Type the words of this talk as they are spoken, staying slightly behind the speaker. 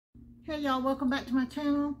Hey y'all, welcome back to my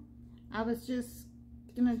channel. I was just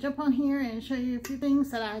gonna jump on here and show you a few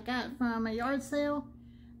things that I got from a yard sale.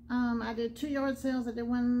 I did 2 yard sales. I did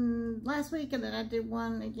one last week and then I did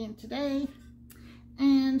one again today.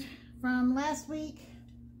 And from last week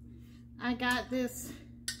I got this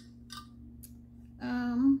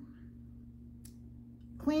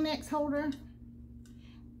Kleenex holder,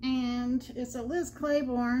 and it's a Liz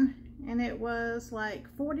Claiborne, and it was like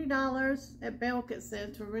 $40 at Belk, it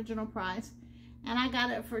said, to original price, and I got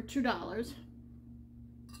it for $2.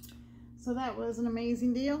 So that was an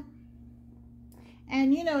amazing deal.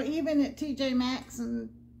 And you know, even at TJ Maxx and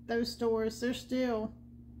those stores, they're still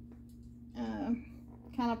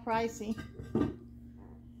kind of pricey.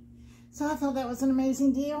 So I thought that was an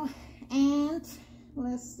amazing deal. And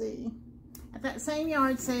let's see, at that same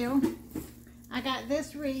yard sale I got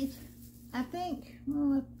this wreath. I think,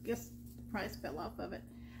 well, I guess the price fell off of it.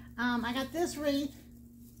 I got this wreath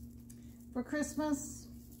for Christmas,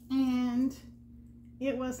 and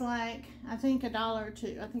it was like, I think $1 or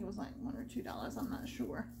 $2. I think it was like $1 or $2. I'm not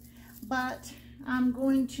sure. But I'm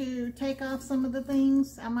going to take off some of the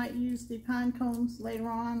things. I might use the pine cones later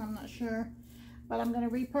on. I'm not sure. But I'm going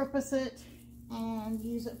to repurpose it and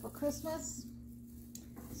use it for Christmas.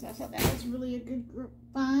 So I thought that was really a good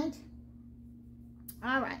find.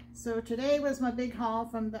 Alright, so today was my big haul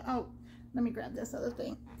from the, oh, let me grab this other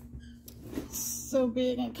thing. It's so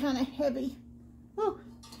big and kind of heavy. Oh,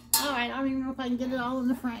 alright, I don't even know if I can get it all in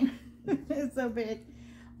the frame. It's so big.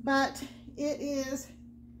 But it is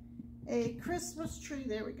a Christmas tree.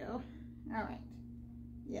 There we go. Alright.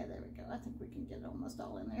 Yeah, there we go. I think we can get it almost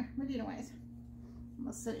all in there. But anyways, I'm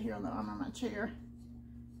going to sit here on the arm of my chair.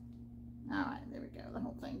 Alright, there we go, the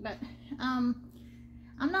whole thing. But,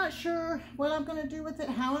 I'm not sure what I'm going to do with it,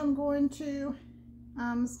 how I'm going to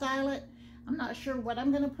style it. I'm not sure what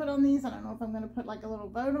I'm going to put on these. I don't know if I'm going to put like a little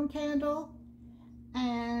Bodum candle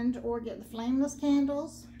or get the flameless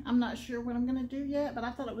candles. I'm not sure what I'm going to do yet, but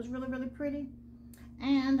I thought it was really, really pretty.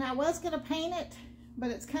 And I was going to paint it,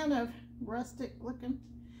 but it's kind of rustic looking.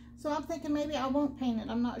 So I'm thinking maybe I won't paint it.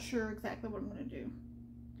 I'm not sure exactly what I'm going to do.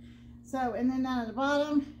 So, and then down at the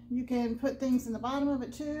bottom, you can put things in the bottom of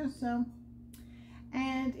it too. So,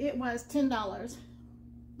 and it was $10,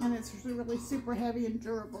 and it's really super heavy and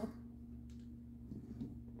durable.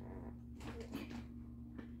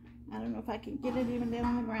 I don't know if I can get it even down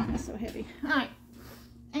on the ground. It's so heavy. All right,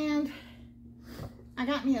 and I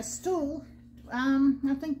got me a stool.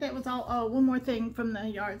 I think that was all. Oh, one more thing from the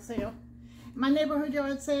yard sale, my neighborhood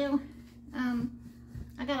yard sale.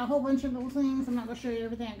 I got a whole bunch of little things. I'm not gonna show you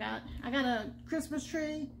everything I got. I got a Christmas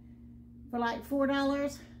tree for like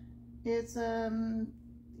 $4. It's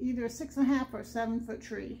either a 6.5 or 7 foot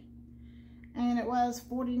tree, and it was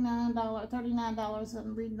 $39, $39.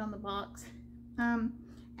 I'm reading on the box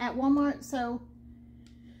at Walmart. So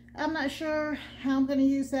I'm not sure how I'm going to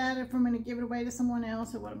use that, if I'm going to give it away to someone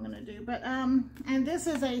else or what I'm going to do. But and this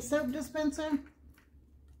is a soap dispenser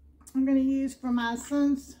I'm going to use for my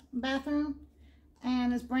son's bathroom,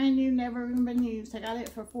 and it's brand new, never even been used. I got it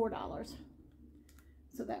for $4.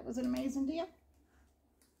 So that was an amazing deal.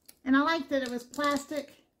 And I like that it was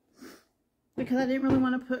plastic, because I didn't really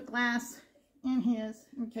want to put glass in his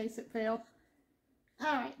in case it fell.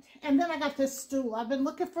 Alright, and then I got this stool. I've been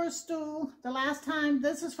looking for a stool. The last time,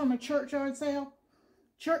 this is from a church yard sale.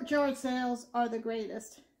 Church yard sales are the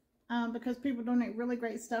greatest, because people donate really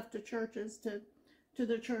great stuff to churches, to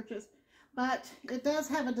their churches. But it does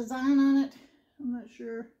have a design on it. I'm not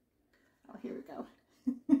sure. Oh, here we go.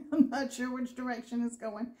 I'm not sure which direction it's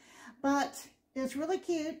going. But it's really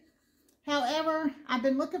cute. However, I've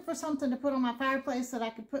been looking for something to put on my fireplace that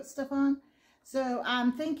I could put stuff on. So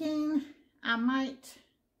I'm thinking I might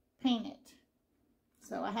paint it.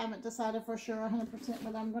 So I haven't decided for sure 100%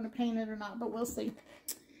 whether I'm going to paint it or not, but we'll see.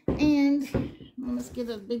 And let's get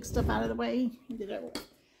the big stuff out of the way and get it over with.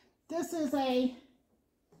 This is a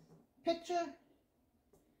picture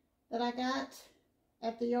that I got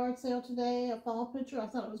at the yard sale today, a fall picture. I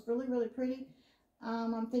thought it was really, really pretty.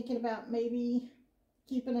 I'm thinking about maybe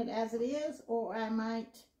keeping it as it is, or I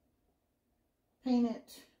might paint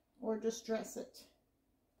it or just dress it.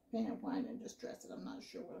 Paint it white and just dress it. I'm not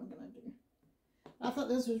sure what I'm going to do. I thought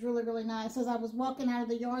this was really, really nice. As I was walking out of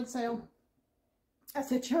the yard sale at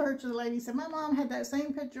the church, the lady said, my mom had that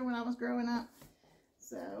same picture when I was growing up.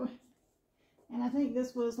 So, and I think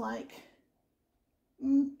this was like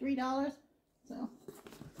 $3. So,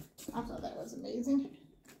 I thought that was amazing.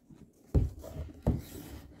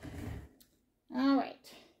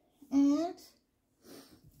 Alright, and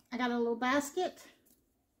I got a little basket,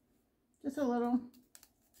 just a little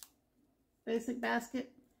basic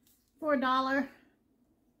basket for $1.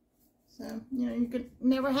 So, you know, you could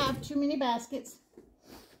never have too many baskets.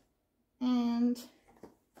 And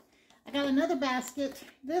I got another basket.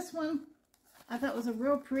 This one I thought was a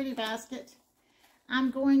real pretty basket.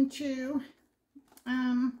 I'm going to,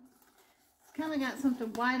 it's kind of got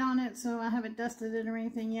something white on it, so I haven't dusted it or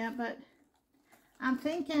anything yet, but I'm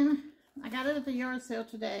thinking, I got it at the yard sale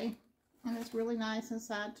today, and it's really nice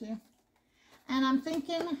inside too. And I'm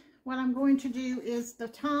thinking what I'm going to do is the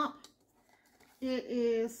top, it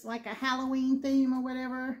is like a Halloween theme or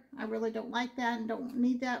whatever. I really don't like that and don't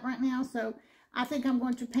need that right now, so I think I'm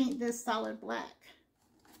going to paint this solid black.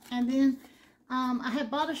 And then I had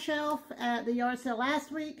bought a shelf at the yard sale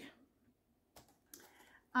last week.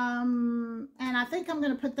 And I think I'm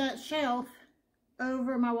going to put that shelf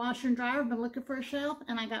over my washer and dryer. I've been looking for a shelf,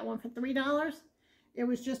 and I got one for $3. It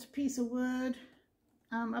was just a piece of wood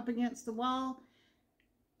up against the wall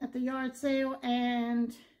at the yard sale,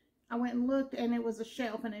 and I went and looked, and it was a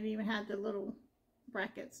shelf, and it even had the little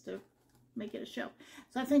brackets to make it a shelf.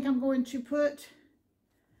 So I think I'm going to put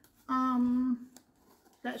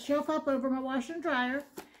that shelf up over my washer and dryer,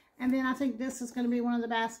 and then I think this is going to be one of the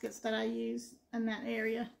baskets that I use in that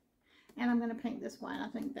area, and I'm going to paint this white. I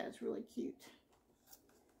think that's really cute.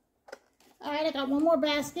 All right, I got one more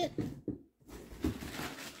basket.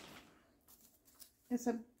 It's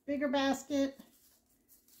a bigger basket.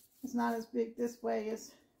 It's not as big this way,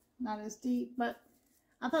 it's not as deep, but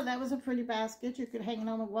I thought that was a pretty basket. You could hang it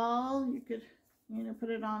on the wall. You could, you know,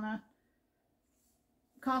 put it on a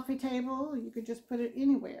coffee table. You could just put it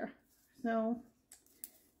anywhere. So,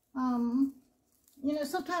 you know,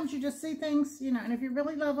 sometimes you just see things, you know, and if you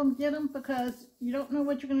really love them, get them, because you don't know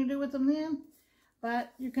what you're going to do with them then.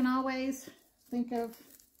 But you can always think of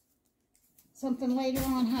something later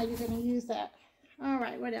on how you're going to use that. All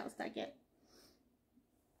right, what else did I get?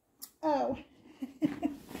 Oh,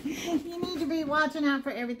 you need to be watching out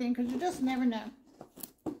for everything, because you just never know.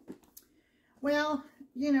 Well,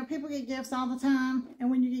 you know, people get gifts all the time,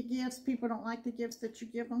 and when you get gifts, people don't like the gifts that you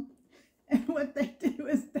give them. And what they do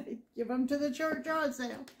is they give them to the church yard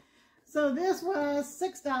sale. So this was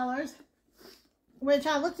 $6, which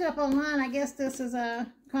I looked it up online. I guess this is a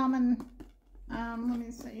common, let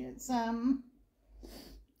me see, it's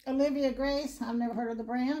Olivia Grace. I've never heard of the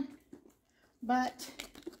brand, but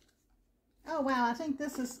oh wow, I think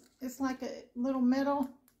this is, it's like a little metal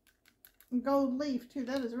gold leaf too.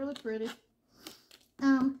 That is really pretty.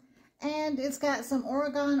 And it's got some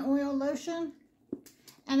Oregon oil lotion,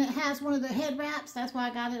 and it has one of the head wraps. That's why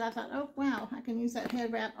I got it. I thought, oh wow, I can use that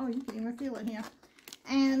head wrap. Oh, you can even feel it here.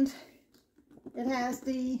 And it has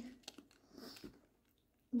the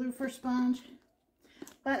loofah sponge.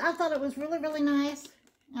 But I thought it was really, really nice.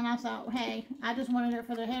 And I thought, hey, I just wanted it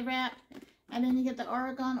for the head wrap. And then you get the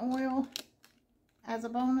Oregon oil as a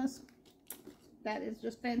bonus. That is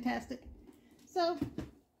just fantastic. So,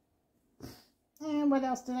 and what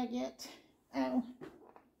else did I get? Oh,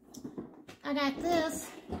 I got this.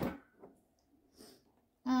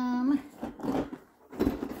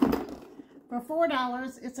 For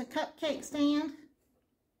 $4. It's a cupcake stand.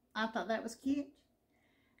 I thought that was cute.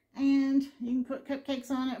 And you can put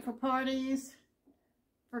cupcakes on it for parties,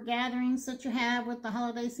 for gatherings that you have with the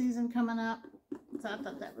holiday season coming up. So I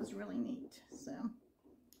thought that was really neat. So,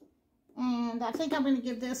 and I think I'm going to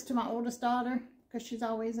give this to my oldest daughter, because she's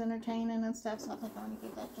always entertaining and stuff. So I think I'm going to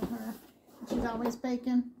give that to her. She's always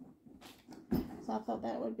baking. So I thought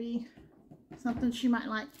that would be something she might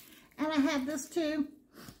like. And I have this too.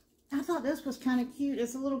 I thought this was kind of cute.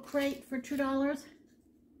 It's a little crate for $2.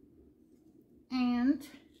 And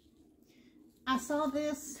I saw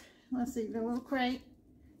this, let's see, the little crate.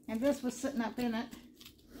 And this was sitting up in it.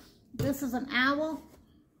 This is an owl.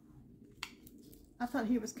 I thought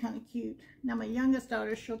he was kind of cute. Now my youngest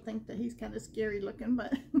daughter, she'll think that he's kind of scary looking,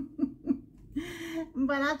 but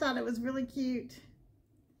but I thought it was really cute.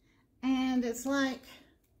 And it's like,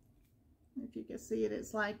 if you can see it,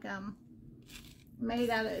 it's like made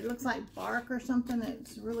out of, it looks like bark or something.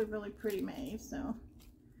 It's really, really pretty made. So,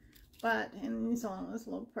 but, and he's on this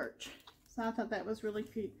little perch. So I thought that was really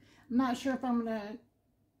cute. I'm not sure if I'm gonna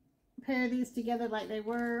pair these together like they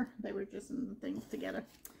were just in the things together,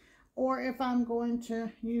 or if I'm going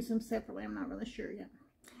to use them separately. I'm not really sure yet.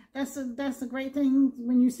 That's a great thing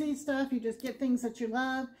when you see stuff. You just get things that you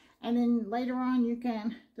love, and then later on you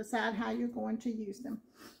can decide how you're going to use them.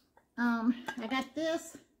 I got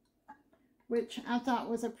this, which I thought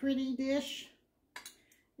was a pretty dish.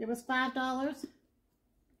 It was $5,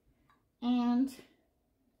 and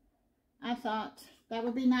I thought that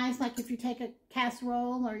would be nice, like if you take a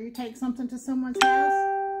casserole or you take something to someone's house.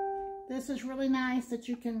 This is really nice that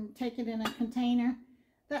you can take it in a container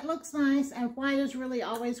that looks nice, and white is really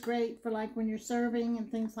always great for like when you're serving and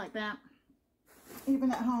things like that. Even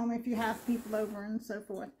at home if you have people over and so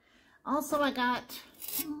forth. Also, I got,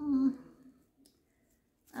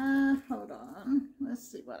 hold on, let's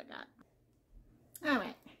see what I got. All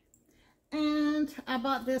right, and I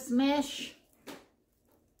bought this mesh.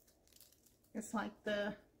 It's like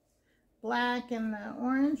the black and the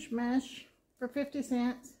orange mesh for 50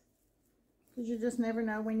 cents. Because you just never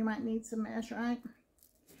know when you might need some mesh, right?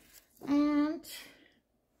 And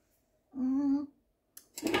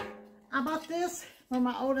I bought this for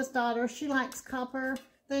my oldest daughter. She likes copper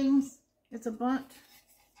things. It's a bundt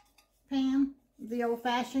pan, the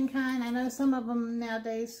old-fashioned kind. I know some of them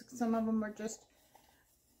nowadays, some of them are just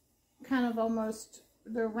kind of almost,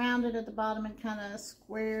 they're rounded at the bottom and kind of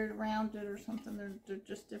squared, rounded or something. They're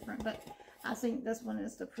just different. But I think this one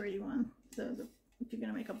is the pretty one. So if you're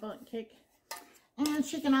going to make a bundt cake. And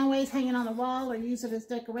she can always hang it on the wall or use it as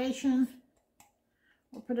decoration.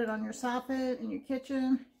 Or put it on your soffit in your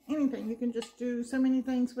kitchen. Anything. You can just do so many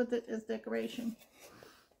things with it as decoration.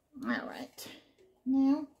 Alright.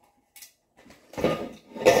 Now.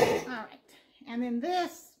 Alright. And then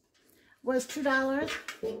this was $2.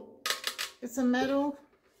 It's a metal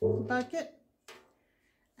bucket.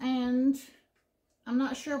 And I'm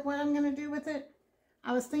not sure what I'm going to do with it.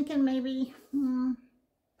 I was thinking maybe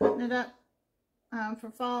putting it up for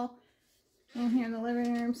fall in here in the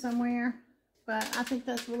living room somewhere. But I think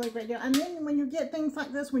that's a really great deal. And then when you get things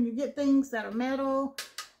like this, when you get things that are metal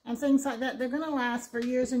and things like that, they're going to last for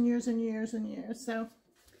years and years and years and years. So,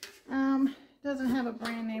 it doesn't have a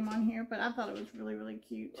brand name on here, but I thought it was really, really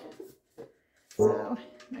cute. So,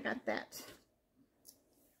 I got that.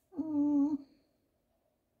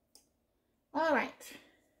 Alright.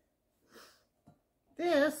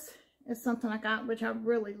 This is something I got, which I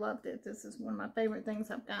really loved it. This is one of my favorite things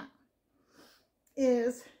I've got.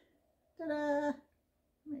 Is, ta-da!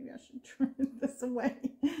 Maybe I should turn this away.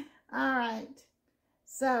 Alright.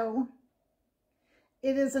 So,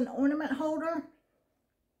 it is an ornament holder.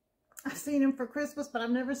 I've seen them for Christmas, but I've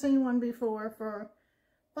never seen one before for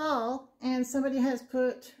fall. And somebody has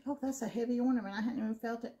put, oh, that's a heavy ornament. I hadn't even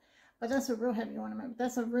felt it. But that's a real heavy ornament.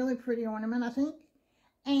 That's a really pretty ornament, I think.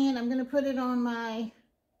 And I'm going to put it on my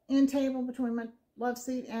end table between my love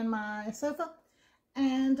seat and my sofa.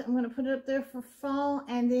 And I'm going to put it up there for fall.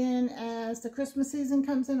 And then as the Christmas season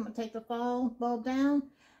comes in, I'm going to take the fall bulb down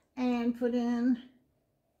and put in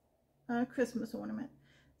a Christmas ornament.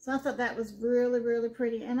 So I thought that was really, really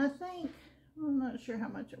pretty. And I think, I'm not sure how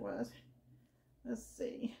much it was. Let's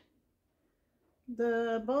see.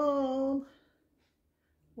 The bulb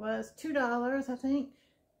was $2, I think.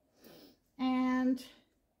 And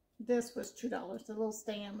this was $2. The little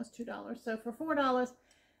stand was $2. So for $4,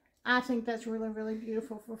 I think that's really, really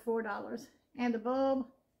beautiful for $4. And the bulb,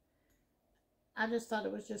 I just thought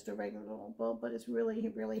it was just a regular little bulb, but it's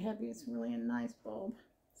really, really heavy. It's really a nice bulb.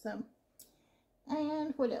 So,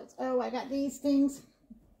 and what else? Oh, I got these things.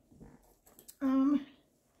 I'm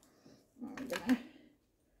gonna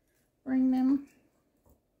bring them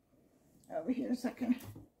over here a second.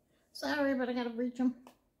 Sorry, but I gotta reach them.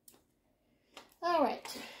 All right,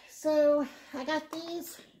 so I got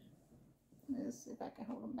these. Let's see if I can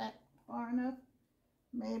hold them back far enough.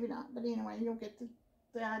 Maybe not, but anyway, you'll get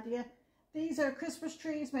the idea. These are Christmas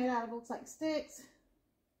trees made out of, looks like sticks.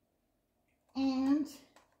 And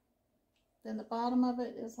then the bottom of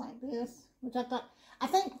it is like this, which I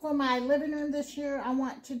think for my living room this year, I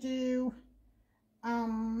want to do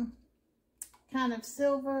kind of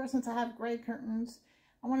silver, since I have gray curtains.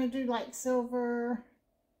 I want to do like silver,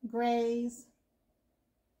 grays,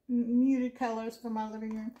 muted colors for my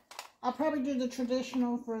living room. I'll probably do the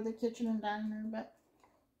traditional for the kitchen and dining room, but,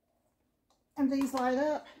 and these light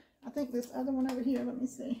up. I think this other one over here, let me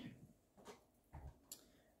see.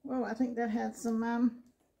 Well, I think that had some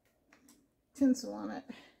tinsel on it.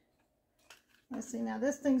 Let's see, now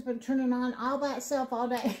this thing's been turning on all by itself all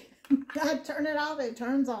day. I turn it off, it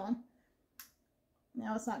turns on.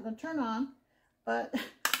 Now it's not going to turn on, but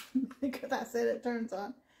because I said it turns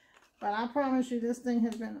on. But I promise you, this thing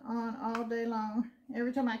has been on all day long.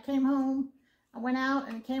 Every time I came home, I went out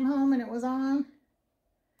and came home and it was on.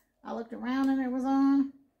 I looked around and it was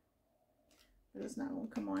on. But it's not going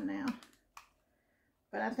to come on now.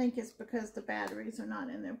 But I think it's because the batteries are not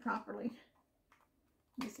in there properly.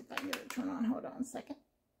 Let me see if I can get it to turn on. Hold on a second.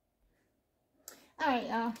 Alright,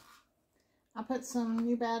 y'all. I'll put some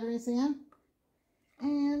new batteries in.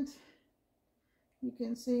 And you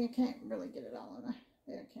can see, I can't really get it all in there.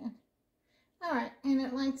 There I can. Alright, and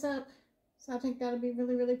it lights up. So I think that'll be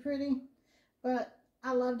really, really pretty. But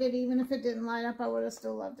I loved it. Even if it didn't light up, I would have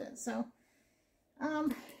still loved it. So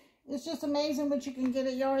It's just amazing what you can get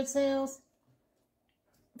at yard sales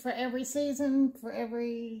for every season, for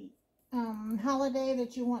every holiday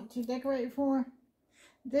that you want to decorate for.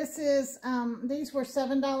 This is, these were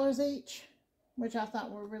 $7 each, which I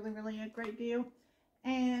thought were really, really a great deal.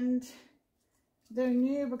 And they're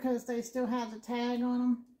new because they still have the tag on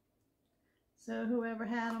them. So whoever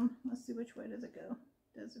had them, let's see which way does it go.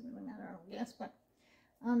 Doesn't really matter, I don't guess, but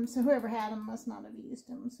so whoever had them must not have used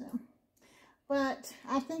them. So, but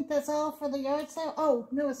I think that's all for the yard sale. Oh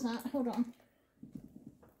no, it's not. Hold on.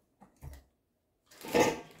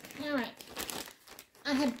 All right,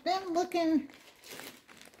 I have been looking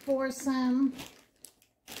for some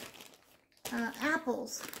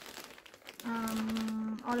apples,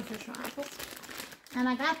 artificial apples, and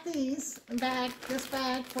I got this bag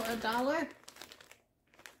for $1.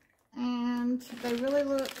 And they really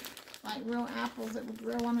look like real apples that would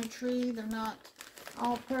grow on a tree. They're not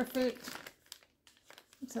all perfect.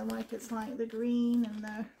 So like it's like the green and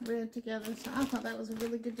the red together. So I thought that was a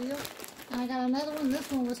really good deal. And I got another one. This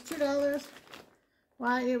one was $2.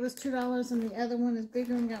 Why it was $2 and the other one is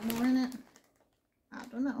bigger and got more in it, I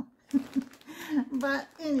don't know. But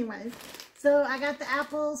anyway, so I got the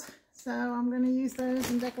apples. So I'm going to use those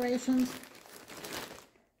in decorations.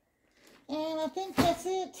 And I think that's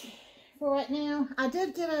it for right now. I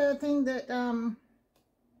did get a thing that,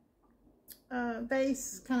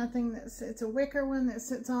 vase kind of thing it's a wicker one that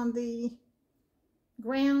sits on the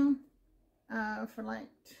ground, for like,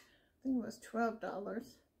 I think it was $12.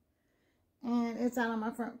 And it's out on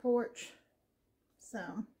my front porch. So,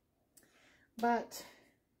 but,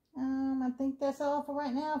 I think that's all for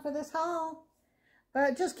right now for this haul.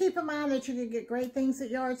 But just keep in mind that you can get great things at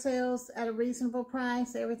yard sales at a reasonable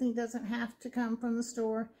price. Everything doesn't have to come from the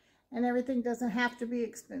store, and everything doesn't have to be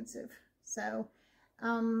expensive. So,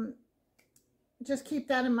 just keep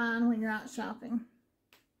that in mind when you're out shopping.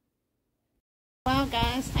 Well,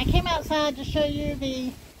 guys, I came outside to show you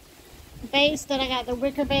the vase that I got, the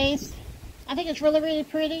wicker vase. I think it's really, really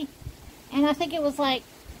pretty, and I think it was like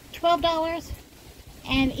 $12,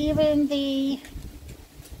 and even the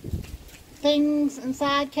things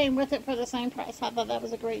inside came with it for the same price. I thought that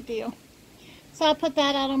was a great deal. So I put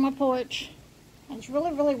that out on my porch. And it's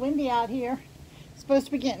really, really windy out here. It's supposed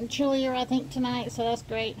to be getting chillier, I think, tonight, so that's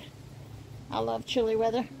great. I love chilly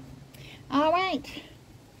weather. All right.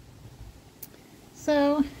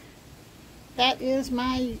 So that is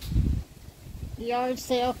my yard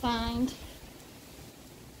sale find.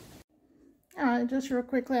 All right, just real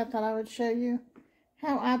quickly, I thought I would show you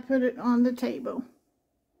how I put it on the table.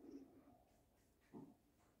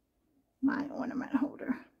 My ornament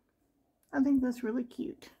holder. I think that's really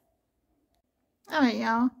cute. All right,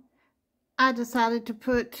 y'all. I decided to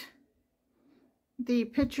put the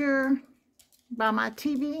picture by my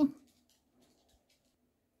TV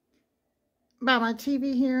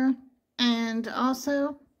here, and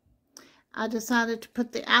also I decided to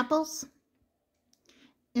put the apples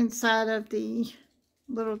inside of the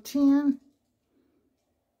little tin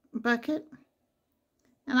bucket,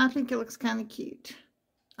 and I think it looks kind of cute.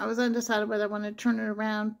 I was undecided whether I wanted to turn it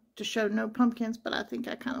around to show no pumpkins, but I think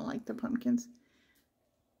I kind of like the pumpkins.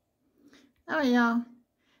 All right, y'all.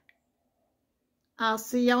 I'll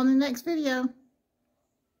see y'all in the next video.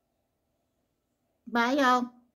 Bye, y'all.